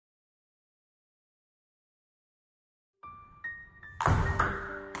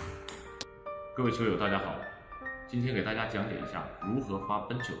各位球友，大家好，今天给大家讲解一下如何发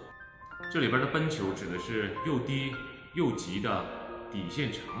奔球。这里边的奔球指的是又低又急的底线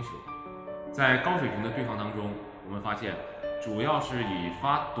长球。在高水平的对抗当中，我们发现主要是以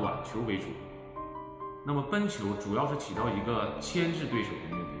发短球为主。那么奔球主要是起到一个牵制对手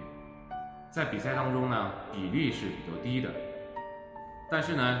的目的，在比赛当中呢，比例是比较低的。但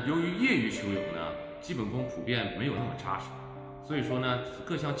是呢，由于业余球友呢，基本功普遍没有那么扎实，所以说呢，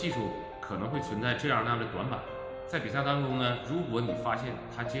各项技术可能会存在这样那样的短板。在比赛当中呢，如果你发现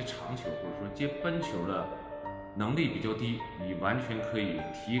他接长球或者说接奔球的能力比较低，你完全可以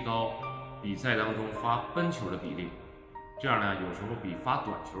提高比赛当中发奔球的比例，这样呢，有时候比发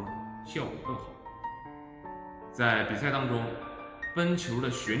短球效果更好。在比赛当中，奔球的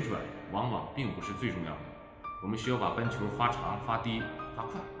旋转往往并不是最重要的，我们需要把奔球发长、发低、发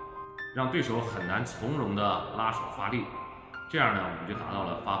快，让对手很难从容的拉手发力，这样呢，我们就达到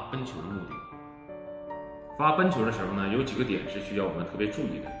了发奔球的目的。发奔球的时候呢，有几个点是需要我们特别注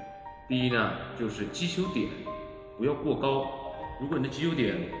意的。第一呢，就是击球点不要过高，如果你的击球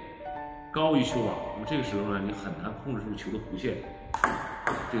点高于球网，那么这个时候呢，你很难控制住球的弧线，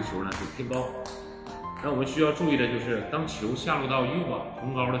这个球呢就偏高。那我们需要注意的就是，当球下落到与网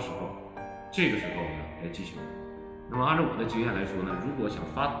同高的时候，这个时候呢来击球。那么按照我的经验来说呢，如果想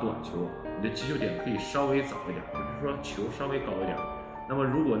发短球，你的击球点可以稍微早一点，就是说球稍微高一点。那么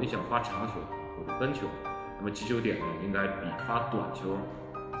如果你想发长球或者奔球，那么击球点呢应该比发短球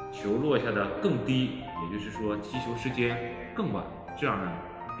球落下的更低，也就是说击球时间更晚，这样呢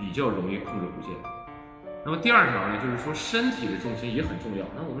比较容易控制弧线。那么第二条呢，就是说身体的重心也很重要。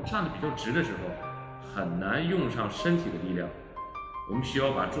那我们站得比较直的时候，很难用上身体的力量，我们需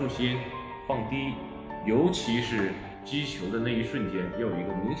要把重心放低，尤其是击球的那一瞬间要有一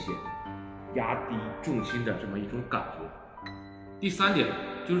个明显压低重心的这么一种感觉。第三点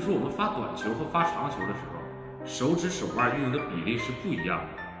就是说，我们发短球和发长球的时候，手指手腕运用的比例是不一样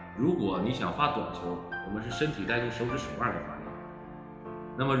的。如果你想发短球，我们是身体带动手指手腕来发力；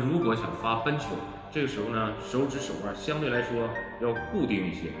那么如果想发奔球，这个时候呢，手指手腕相对来说要固定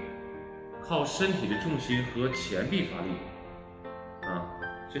一些，靠身体的重心和前臂发力，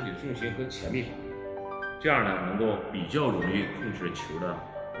身体的重心和前臂发力，这样呢能够比较容易控制球的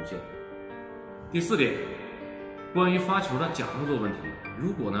弧线。第四点，关于发球的假动作问题，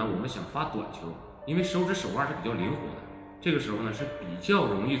如果呢我们想发短球，因为手指手腕是比较灵活的，这个时候呢是比较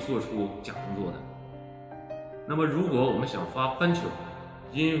容易做出假动作的。那么如果我们想发奔球，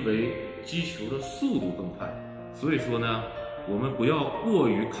因为击球的速度更快，所以说呢我们不要过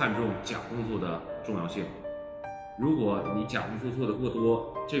于看重假动作的重要性。如果你假动作做的过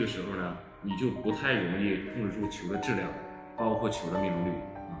多，这个时候呢，你就不太容易控制住球的质量，包括球的命中率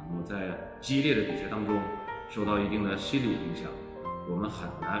那么在激烈的比赛当中，受到一定的心理影响，我们很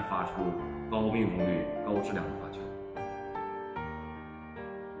难发出高命中率、高质量的发球。